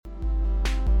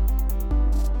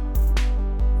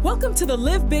Welcome to the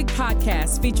Live Big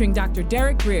podcast featuring Dr.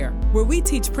 Derek Grier, where we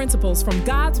teach principles from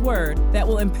God's Word that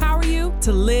will empower you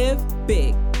to live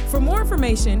big. For more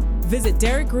information, visit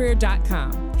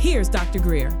derekgrier.com. Here's Dr.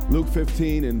 Grier. Luke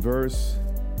 15 and verse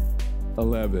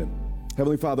 11.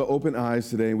 Heavenly Father, open eyes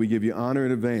today, and we give you honor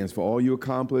in advance for all you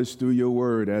accomplished through your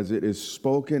word as it is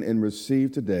spoken and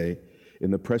received today in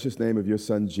the precious name of your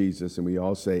Son, Jesus. And we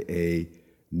all say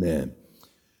amen.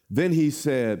 Then he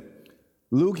said,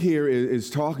 Luke here is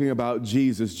talking about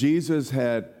Jesus. Jesus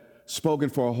had spoken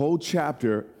for a whole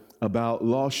chapter about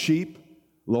lost sheep,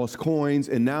 lost coins,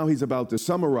 and now he's about to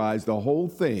summarize the whole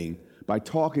thing by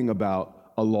talking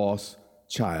about a lost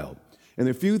child. And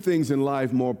there are few things in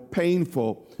life more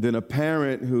painful than a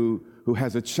parent who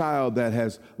has a child that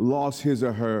has lost his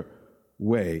or her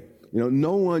way. You know,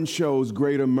 no one shows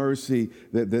greater mercy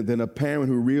than a parent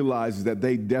who realizes that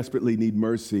they desperately need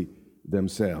mercy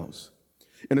themselves.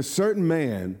 And a certain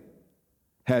man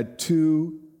had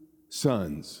two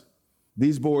sons.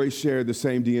 These boys shared the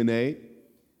same DNA.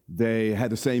 They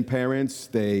had the same parents.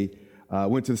 They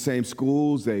went to the same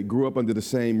schools. They grew up under the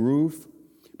same roof.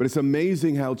 But it's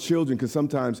amazing how children can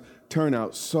sometimes turn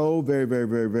out so very, very,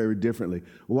 very, very differently.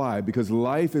 Why? Because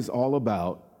life is all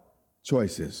about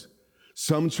choices.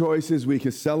 Some choices we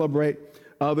can celebrate,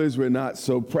 others we're not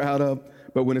so proud of.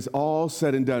 But when it's all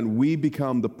said and done, we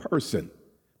become the person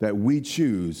that we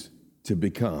choose to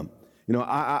become. You know,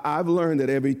 I've learned that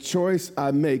every choice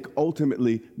I make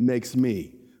ultimately makes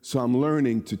me. So I'm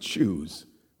learning to choose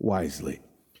wisely.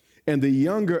 And the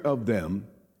younger of them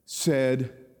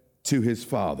said to his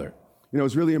father, you know,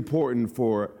 it's really important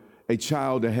for a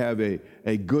child to have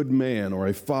a good man or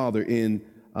a father in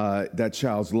that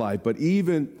child's life. But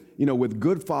even, you know, with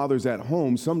good fathers at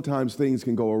home, sometimes things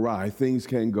can go awry, things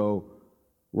can go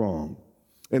wrong.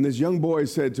 And this young boy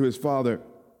said to his father,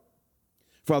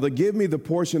 Father, give me the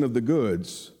portion of the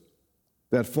goods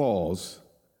that falls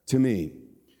to me.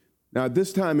 Now, at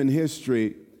this time in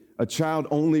history, a child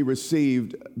only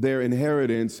received their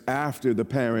inheritance after the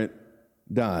parent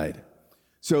died.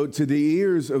 So to the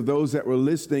ears of those that were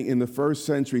listening in the first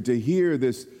century, to hear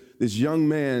this young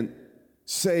man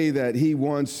say that he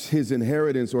wants his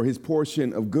inheritance or his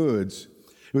portion of goods,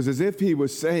 it was as if he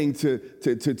was saying to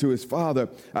his father,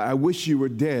 I wish you were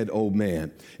dead, old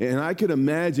man. And I could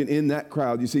imagine in that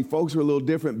crowd, you see, folks were a little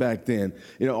different back then.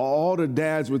 You know, all the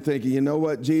dads were thinking, you know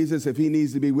what, Jesus, if he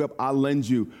needs to be whipped, I'll lend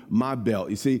you my belt.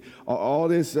 You see, all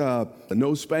this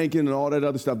no spanking and all that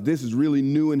other stuff, this is really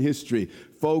new in history.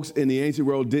 Folks in the ancient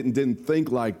world didn't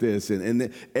think like this.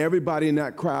 And everybody in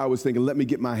that crowd was thinking, let me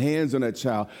get my hands on that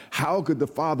child. How could the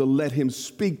father let him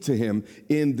speak to him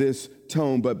in this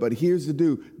tone? But here's the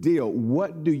deal.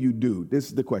 What do you do? This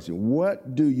is the question.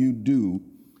 What do you do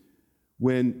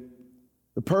when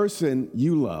the person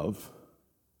you love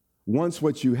wants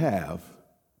what you have,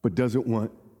 but doesn't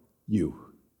want you?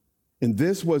 And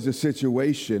this was the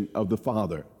situation of the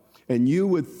father. And you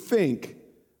would think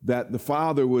that the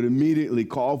father would immediately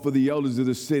call for the elders of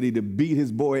the city to beat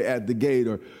his boy at the gate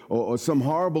or some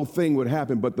horrible thing would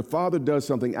happen. But the father does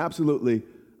something absolutely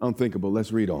unthinkable.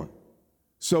 Let's read on.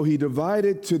 So he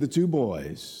divided to the two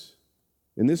boys,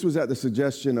 and this was at the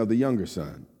suggestion of the younger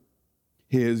son,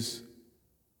 his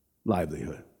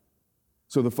livelihood.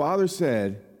 So the father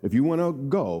said, if you want to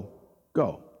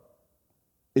go.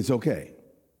 It's okay.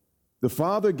 The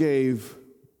father gave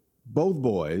both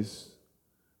boys,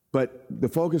 but the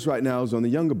focus right now is on the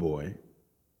younger boy,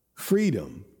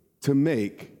 freedom to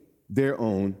make their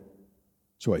own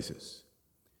choices.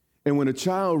 And when a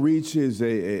child reaches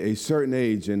a certain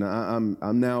age, and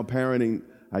I'm now parenting,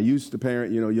 I used to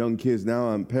parent, young kids, now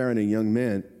I'm parenting young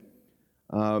men,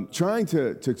 trying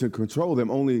to control them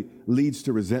only leads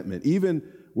to resentment. Even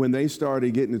when they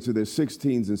started getting into their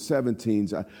 16s and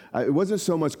 17s, it wasn't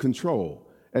so much control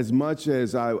as much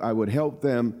as I would help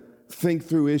them think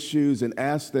through issues and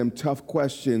ask them tough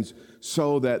questions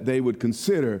so that they would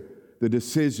consider the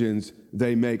decisions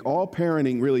they make. All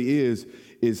parenting really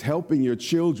is helping your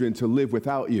children to live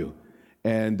without you.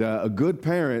 And a good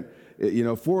parent,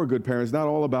 for a good parent, it's not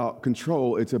all about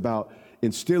control. It's about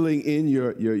instilling in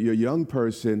your young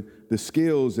person the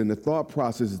skills and the thought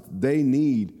process they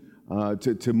need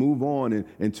to move on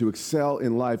and to excel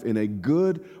in life. And a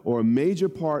good or a major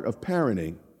part of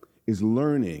parenting is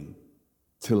learning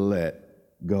to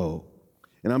let go.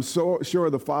 And I'm so sure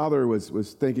the father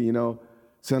was thinking,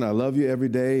 son, I love you every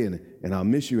day and I'll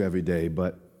miss you every day,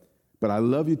 but I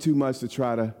love you too much to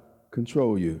try to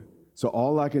control you. So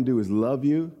all I can do is love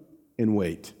you and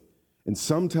wait. And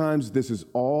sometimes this is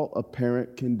all a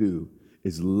parent can do,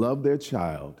 is love their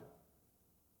child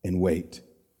and wait.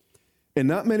 And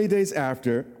not many days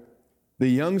after, the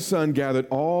young son gathered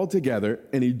all together,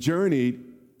 and he journeyed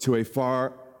to a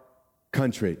far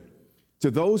country. To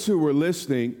those who were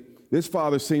listening, this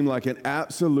father seemed like an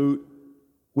absolute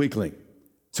weakling.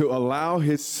 To allow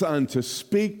his son to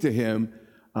speak to him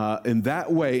in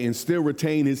that way and still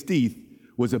retain his teeth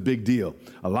was a big deal.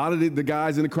 A lot of the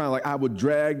guys in the crowd, like, I would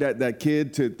drag that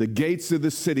kid to the gates of the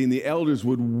city, and the elders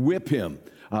would whip him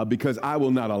because I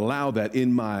will not allow that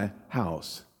in my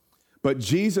house. But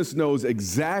Jesus knows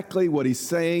exactly what he's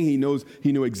saying. He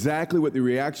knew exactly what the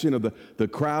reaction of the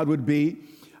crowd would be.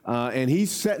 And he's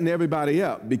setting everybody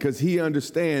up because he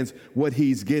understands what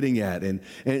he's getting at.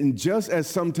 And just as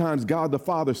sometimes God the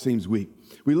Father seems weak,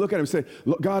 we look at him and say,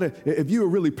 look, God, if you were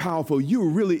really powerful, you were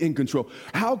really in control,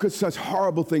 how could such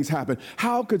horrible things happen?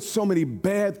 How could so many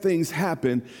bad things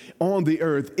happen on the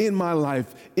earth, in my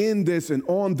life, in this and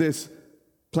on this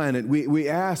planet? We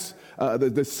ask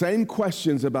the same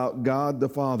questions about God the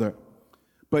Father.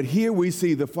 But here we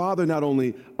see the Father not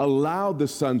only allowed the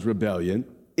Son's rebellion,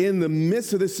 in the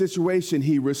midst of this situation,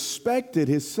 he respected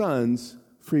his Son's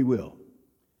free will.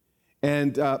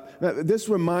 And this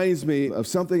reminds me of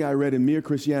something I read in Mere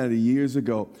Christianity years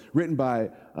ago, written by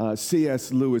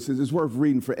C.S. Lewis. It's worth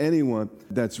reading for anyone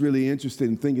that's really interested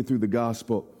in thinking through the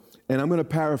gospel. And I'm going to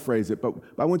paraphrase it, but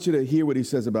I want you to hear what he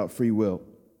says about free will.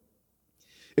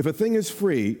 If a thing is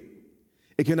free,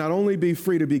 it can not only be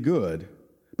free to be good,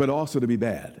 but also to be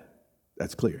bad.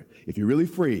 That's clear. If you're really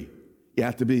free, you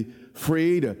have to be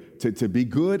free to be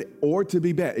good or to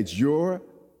be bad. It's your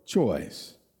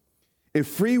choice. If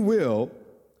free will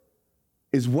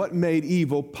is what made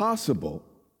evil possible,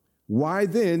 why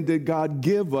then did God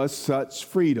give us such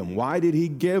freedom? Why did he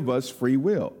give us free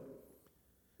will?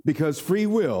 Because free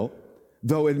will,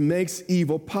 though it makes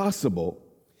evil possible,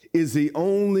 is the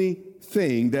only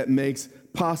thing that makes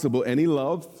possible any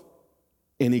love,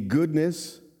 any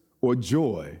goodness, or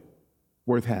joy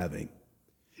worth having.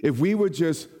 If we were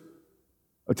just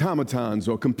automatons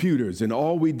or computers and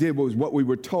all we did was what we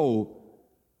were told,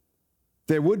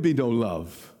 there would be no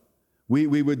love.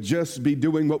 We would just be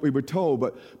doing what we were told.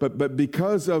 But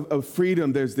because of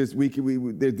freedom, there's this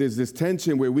there's this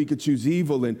tension where we could choose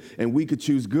evil and we could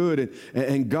choose good.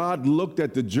 And God looked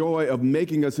at the joy of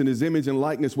making us in his image and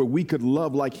likeness, where we could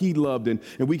love like he loved and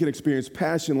we could experience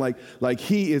passion like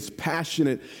he is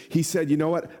passionate. He said, you know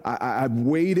what? I've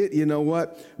waited, you know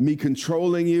what? Me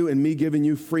controlling you and me giving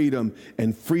you freedom.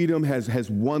 And freedom has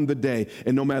won the day.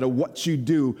 And no matter what you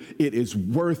do, it is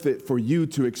worth it for you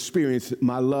to experience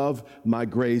my love, my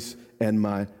grace, and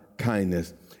my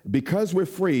kindness. Because we're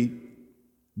free,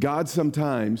 God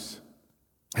sometimes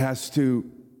has to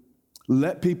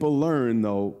let people learn,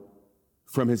 though,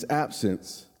 from his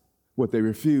absence, what they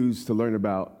refuse to learn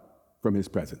about from his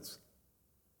presence.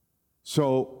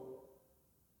 So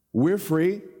we're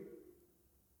free,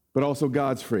 but also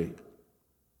God's free.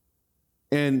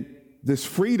 And this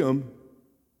freedom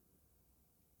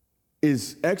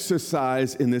is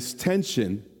exercised in this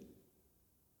tension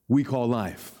we call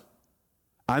life.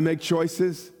 I make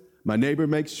choices, my neighbor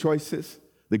makes choices,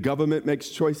 the government makes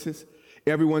choices,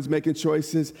 everyone's making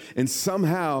choices, and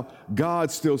somehow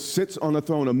God still sits on the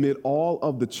throne amid all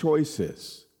of the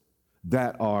choices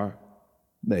that are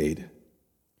made.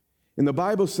 And the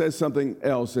Bible says something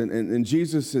else, and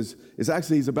Jesus is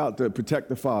actually, he's about to protect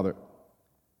the Father.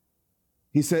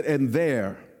 He said, and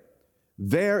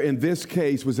there in this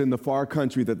case was in the far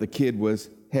country that the kid was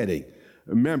heading.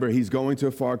 Remember, he's going to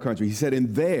a far country. He said,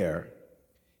 and there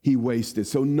he wasted.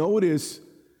 So notice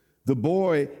the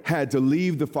boy had to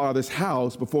leave the father's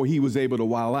house before he was able to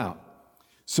wild out.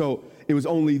 So it was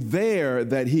only there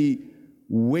that he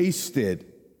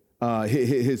wasted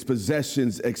his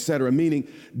possessions, etc., meaning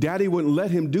daddy wouldn't let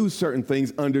him do certain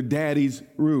things under daddy's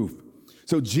roof.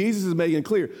 So Jesus is making it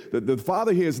clear that the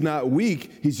father here is not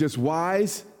weak. He's just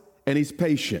wise and he's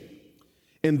patient.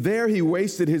 And there he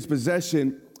wasted his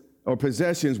possessions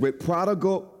with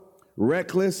prodigal,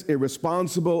 reckless,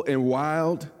 irresponsible, and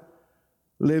wild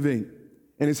living.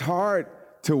 And it's hard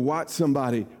to watch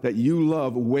somebody that you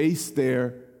love waste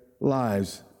their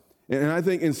lives. And I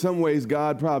think in some ways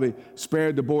God probably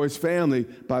spared the boy's family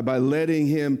by letting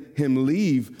him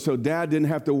leave, so dad didn't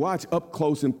have to watch up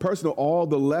close and personal all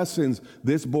the lessons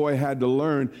this boy had to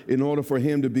learn in order for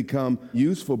him to become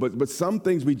useful. But some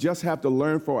things we just have to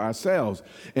learn for ourselves.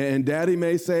 And daddy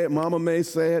may say it, mama may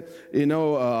say it,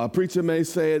 a preacher may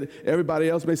say it, everybody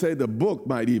else may say it, the book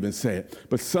might even say it.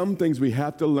 But some things we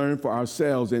have to learn for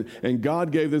ourselves. And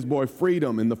God gave this boy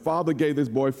freedom, and the father gave this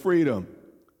boy freedom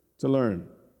to learn.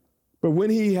 But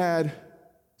when he had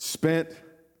spent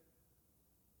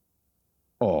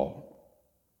all,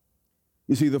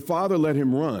 you see, the father let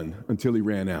him run until he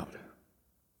ran out.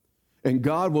 And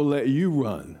God will let you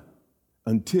run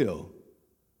until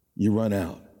you run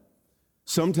out.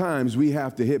 Sometimes we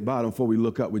have to hit bottom before we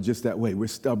look up. We're just that way. We're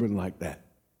stubborn like that.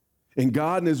 And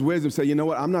God in his wisdom say, you know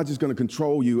what? I'm not just going to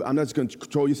control you. I'm not just going to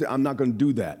control you. Say, I'm not going to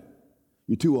do that.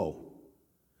 You're too old.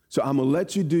 So I'm going to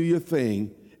let you do your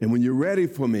thing. And when you're ready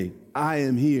for me, I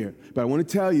am here. But I want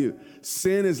to tell you,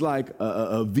 sin is like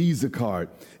a Visa card.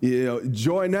 You know,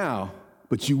 joy now,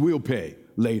 but you will pay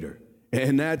later.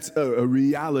 And that's a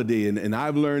reality, and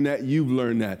I've learned that, you've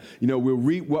learned that. You know, we'll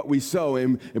reap what we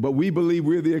sow, but we believe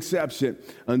we're the exception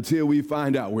until we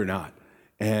find out we're not.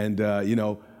 And,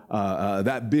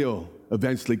 that bill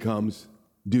eventually comes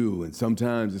due, and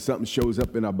sometimes something shows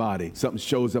up in our body, something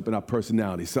shows up in our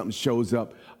personality, something shows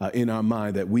up in our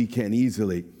mind that we can't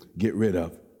easily get rid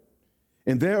of.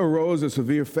 And there arose a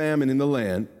severe famine in the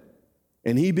land,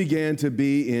 and he began to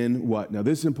be in what? Now,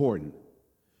 this is important.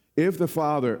 If the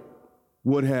father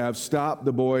would have stopped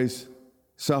the boy's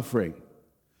suffering,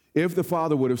 if the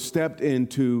father would have stepped in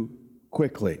too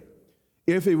quickly,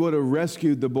 if he would have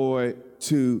rescued the boy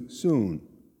too soon,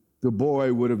 the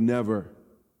boy would have never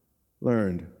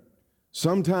learned.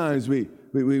 Sometimes we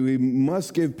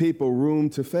must give people room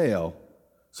to fail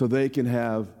so they can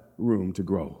have room to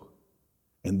grow.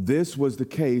 And this was the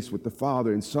case with the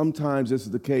father, and sometimes this is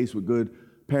the case with good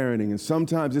parenting, and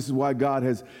sometimes this is why God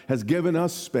has given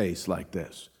us space like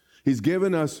this. He's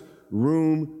given us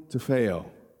room to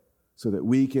fail so that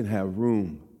we can have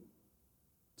room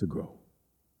to grow.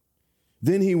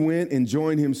 Then he went and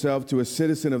joined himself to a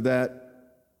citizen of that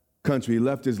country. He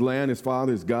left his land, his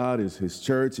father, his God, his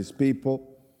church, his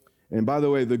people. And by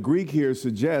the way, the Greek here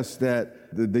suggests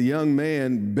that the young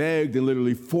man begged and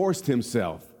literally forced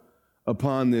himself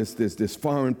upon this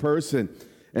foreign person.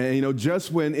 And, you know,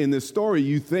 just when in this story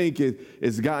you think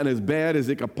it's gotten as bad as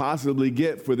it could possibly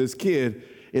get for this kid,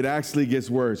 it actually gets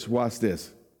worse. Watch this.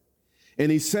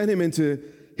 And he sent him into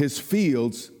his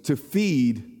fields to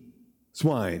feed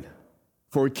swine.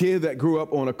 For a kid that grew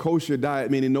up on a kosher diet,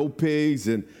 meaning no pigs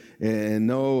and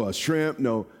no shrimp,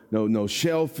 no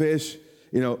shellfish,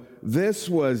 you know, this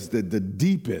was the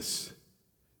deepest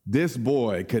this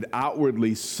boy could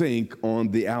outwardly sink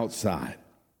on the outside.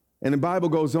 And the Bible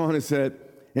goes on and said,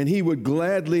 and he would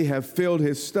gladly have filled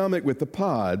his stomach with the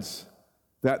pods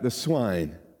that the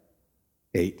swine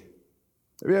ate.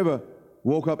 Have you ever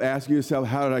woke up asking yourself,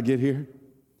 how did I get here?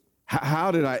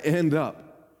 How did I end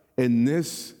up in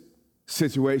this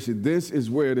situation? This is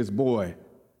where this boy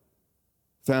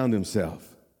found himself.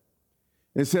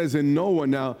 It says, and no one,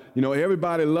 now, you know,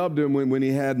 everybody loved him when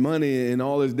he had money and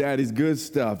all his daddy's good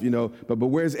stuff, you know, but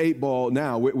where's 8-Ball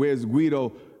now? Where's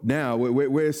Guido now?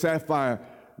 Where's Sapphire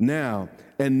now?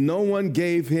 And no one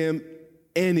gave him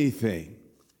anything.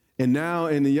 And now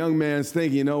in the young man's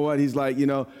thinking, you know what? He's like, you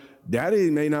know, Daddy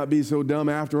may not be so dumb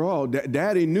after all.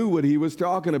 Daddy knew what he was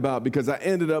talking about because I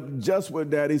ended up just where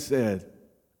Daddy said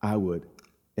I would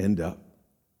end up.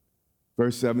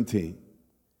 Verse 17.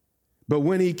 But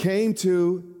when he came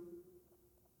to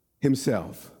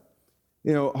himself,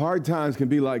 you know, hard times can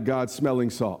be like God smelling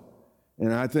salt.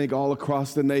 And I think all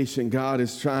across the nation, God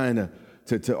is trying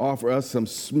to offer us some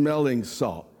smelling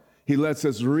salt. He lets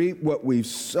us reap what we've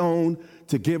sown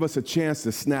to give us a chance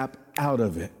to snap out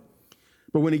of it.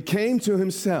 But when he came to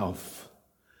himself,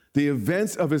 the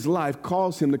events of his life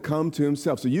caused him to come to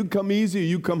himself. So you come easy or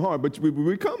you come hard, but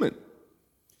we're coming.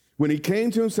 When he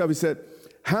came to himself, he said,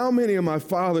 how many of my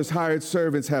father's hired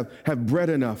servants have bread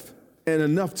enough and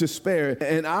enough to spare,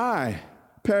 and I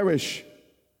perish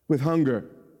with hunger?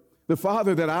 The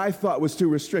father that I thought was too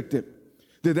restricted,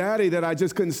 the daddy that I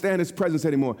just couldn't stand his presence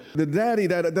anymore, the daddy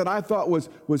that I thought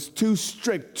was too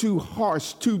strict, too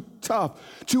harsh, too tough,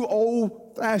 too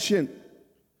old-fashioned,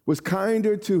 was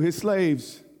kinder to his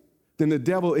slaves than the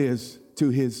devil is to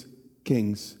his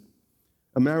kings.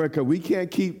 America, we can't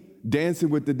keep dancing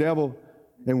with the devil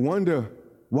and wonder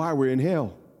why we're in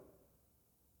hell.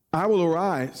 I will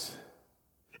arise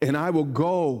and I will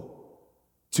go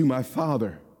to my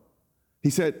father. He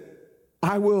said,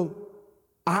 I will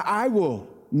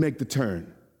make the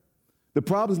turn. The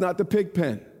problem is not the pig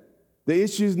pen. The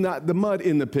issue is not the mud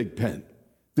in the pig pen.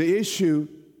 The issue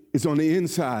is on the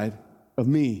inside of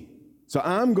me. So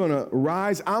I'm going to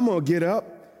rise, I'm going to get up,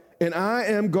 and I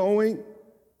am going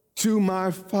to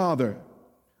my father.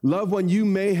 Loved one, you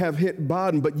may have hit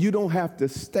bottom, but you don't have to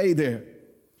stay there.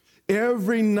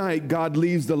 Every night, God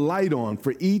leaves the light on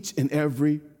for each and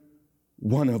every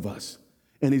one of us.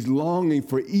 And he's longing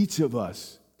for each of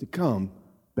us to come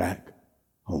back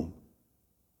home.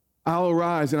 I'll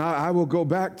arise and I will go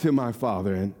back to my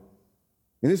father. And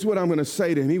this is what I'm going to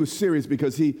say to him. He was serious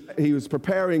because he was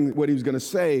preparing what he was going to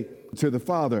say to the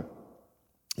father.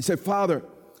 He said, Father,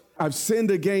 I've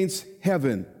sinned against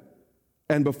heaven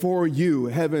and before you.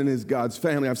 Heaven is God's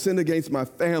family. I've sinned against my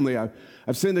family. I've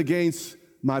sinned against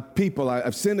my people.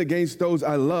 I've sinned against those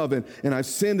I love, and I've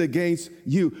sinned against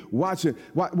you. Watch it.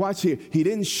 Watch here. He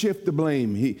didn't shift the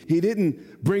blame. He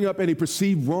didn't bring up any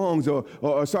perceived wrongs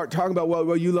or start talking about,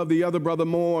 well, you love the other brother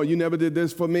more, or you never did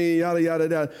this for me, yada, yada,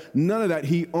 yada. None of that.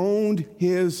 He owned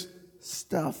his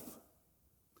stuff.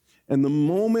 And the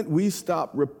moment we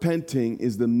stop repenting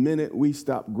is the minute we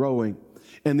stop growing.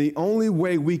 And the only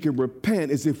way we can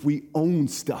repent is if we own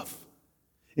stuff.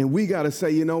 And we got to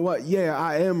say, you know what? Yeah,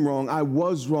 I am wrong. I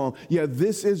was wrong. Yeah,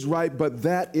 this is right, but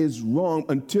that is wrong.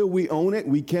 Until we own it,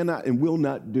 we cannot and will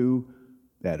not do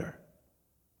better.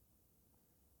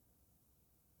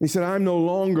 He said, I'm no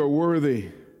longer worthy.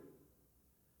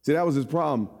 See, that was his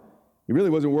problem. He really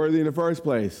wasn't worthy in the first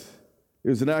place. It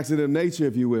was an accident of nature,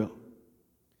 if you will.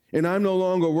 And I'm no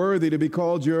longer worthy to be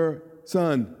called your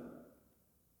son.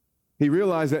 He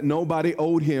realized that nobody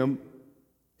owed him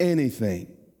anything.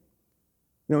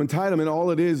 You know, entitlement,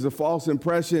 all it is a false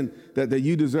impression that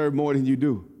you deserve more than you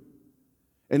do.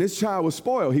 And this child was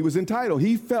spoiled. He was entitled.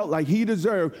 He felt like he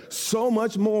deserved so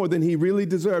much more than he really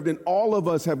deserved. And all of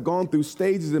us have gone through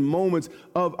stages and moments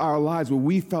of our lives where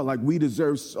we felt like we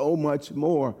deserved so much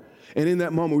more. And in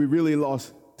that moment, we really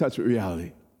lost touch with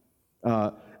reality.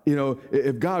 You know,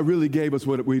 if God really gave us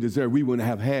what we deserve, we wouldn't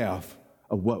have half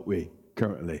of what we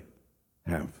currently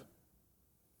have.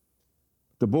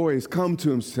 The boy has come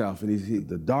to himself, and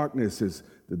the darkness is,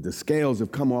 the scales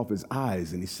have come off his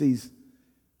eyes, and he sees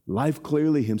life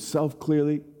clearly, himself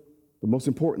clearly, but most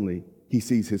importantly, he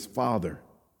sees his father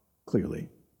clearly.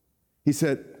 He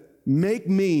said, make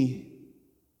me,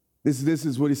 this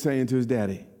is what he's saying to his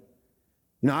daddy.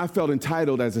 You know, I felt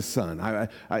entitled as a son.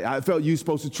 I felt you were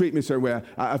supposed to treat me a certain way.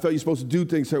 I felt you're supposed to do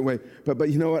things a certain way. But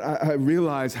you know what? I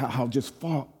realized how just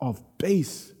far off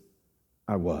base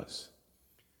I was.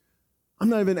 I'm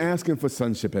not even asking for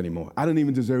sonship anymore. I don't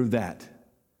even deserve that.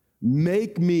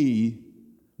 Make me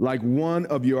like one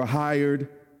of your hired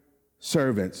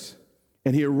servants.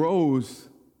 And he arose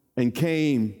and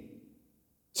came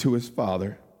to his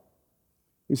father.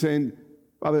 He's saying,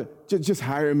 Father, just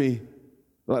hire me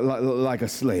like a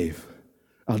slave.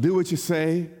 I'll do what you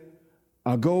say.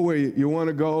 I'll go where you want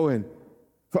to go. And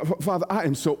Father, I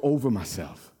am so over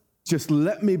myself. Just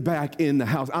let me back in the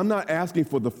house. I'm not asking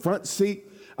for the front seat.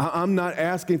 I'm not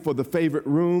asking for the favorite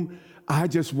room. I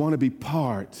just want to be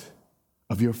part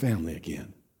of your family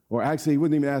again. Or actually, he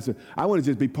wouldn't even ask him. I want to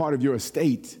just be part of your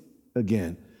estate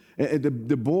again. And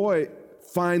the boy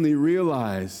finally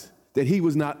realized that he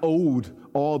was not owed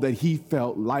all that he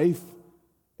felt life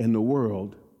and the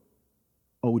world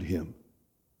owed him.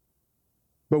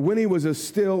 But when he was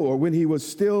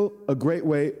still a great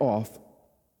way off,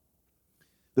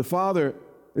 the father,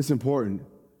 it's important,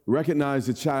 recognized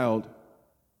the child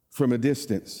from a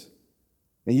distance.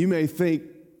 And you may think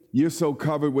you're so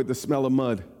covered with the smell of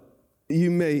mud.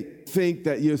 You may think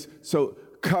that you're so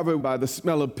covered by the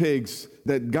smell of pigs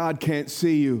that God can't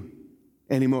see you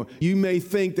anymore. You may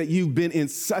think that you've been in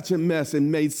such a mess and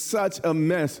made such a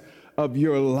mess of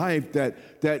your life that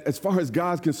as far as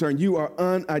God's concerned, you are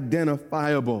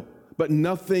unidentifiable. But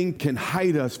nothing can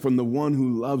hide us from the one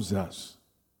who loves us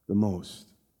the most.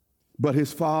 But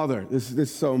his father, this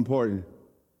is so important.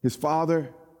 His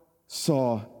father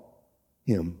saw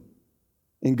him.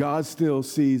 And God still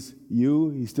sees you.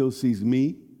 He still sees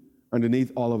me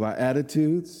underneath all of our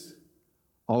attitudes,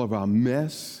 all of our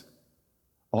mess,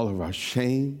 all of our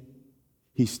shame.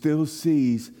 He still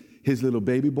sees his little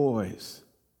baby boys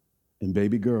and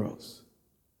baby girls.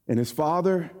 And his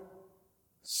father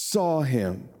saw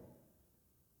him.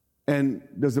 And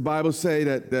does the Bible say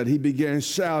that he began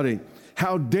shouting,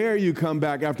 how dare you come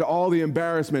back after all the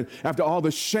embarrassment, after all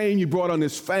the shame you brought on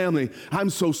this family? I'm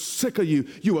so sick of you.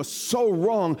 You are so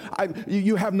wrong.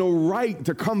 You have no right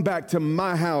to come back to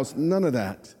my house. None of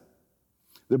that.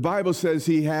 The Bible says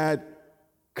he had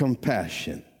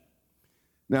compassion.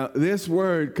 Now, this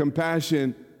word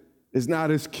compassion is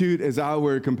not as cute as our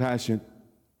word compassion.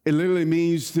 It literally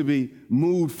means to be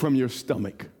moved from your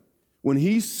stomach. When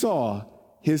he saw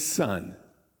his son,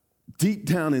 deep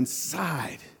down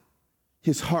inside,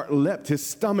 his heart leapt, his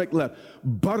stomach leapt,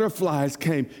 butterflies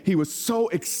came. He was so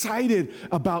excited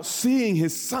about seeing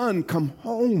his son come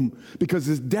home because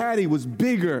his daddy was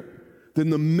bigger than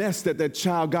the mess that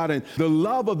child got in. The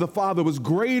love of the father was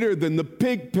greater than the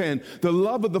pig pen. The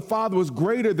love of the father was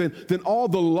greater than all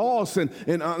the loss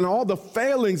and all the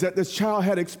failings that this child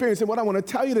had experienced. And what I want to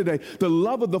tell you today, the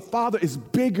love of the father is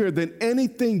bigger than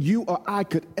anything you or I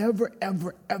could ever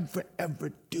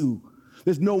do.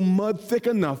 There's no mud thick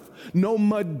enough, no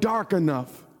mud dark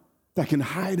enough that can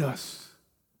hide us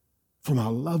from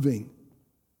our loving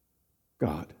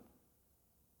God.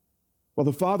 Well,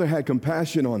 the father had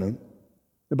compassion on him.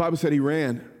 The Bible said he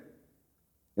ran.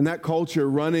 In that culture,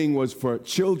 running was for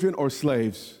children or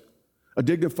slaves. A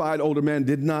dignified older man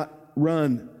did not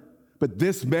run, but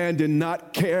this man did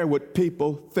not care what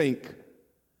people think.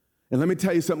 And let me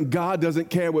tell you something, God doesn't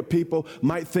care what people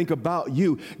might think about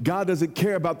you. God doesn't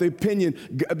care about the opinion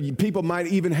people might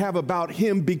even have about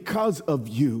him because of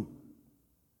you.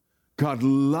 God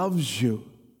loves you.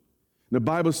 The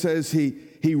Bible says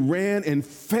he ran and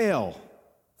fell.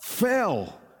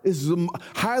 This is a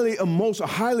highly emotional,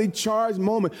 highly charged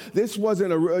moment. This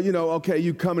wasn't okay,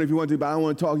 you come in if you want to, but I don't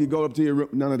want to talk, you go up to your room,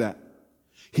 none of that.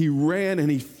 He ran and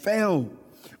he fell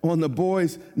on the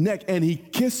boy's neck, and he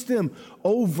kissed him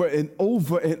over and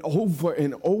over and over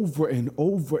and over and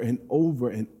over and over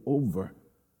and over.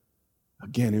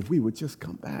 Again, if we would just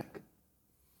come back.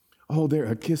 Oh, there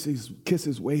are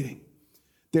kisses waiting.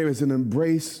 There is an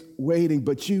embrace waiting,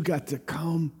 but you got to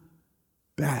come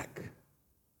back.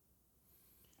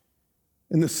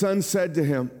 And the son said to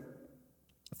him,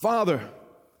 Father,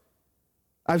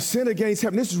 I've sinned against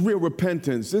heaven. This is real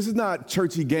repentance. This is not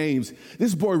churchy games.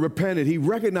 This boy repented. He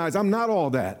recognized, I'm not all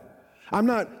that. I'm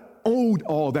not owed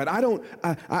all that.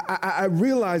 I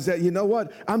realize that, you know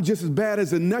what? I'm just as bad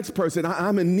as the next person.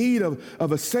 I'm in need of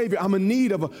a Savior. I'm in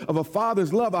need of a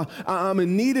Father's love. I'm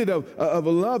in need of a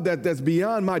love that's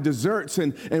beyond my deserts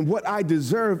and what I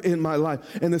deserve in my life.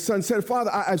 And the son said,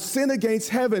 Father, I've sinned against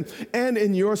heaven and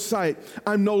in your sight.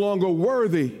 I'm no longer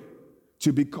worthy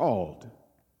to be called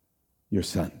your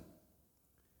son.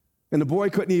 And the boy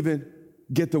couldn't even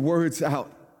get the words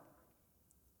out.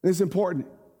 And it's important.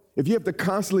 If you have to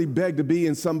constantly beg to be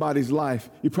in somebody's life,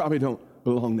 you probably don't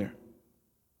belong there.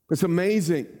 It's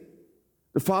amazing.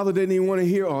 The father didn't even want to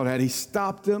hear all that. He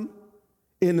stopped him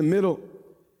in the middle,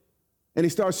 and he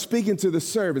started speaking to the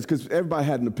servants because everybody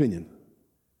had an opinion.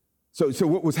 So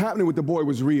what was happening with the boy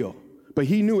was real, but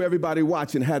he knew everybody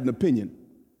watching had an opinion.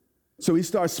 So he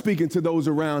started speaking to those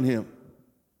around him.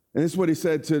 And this is what he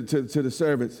said to the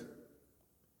servants.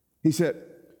 He said,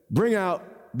 bring out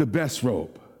the best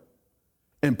robe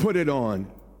and put it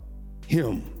on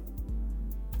him.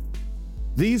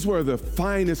 These were the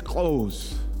finest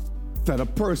clothes that a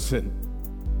person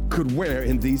could wear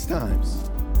in these times.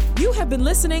 You have been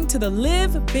listening to the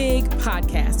Live Big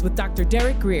podcast with Dr.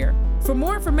 Derek Grier. For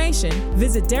more information,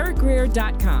 visit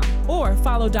derekgrier.com or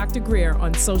follow Dr. Grier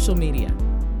on social media.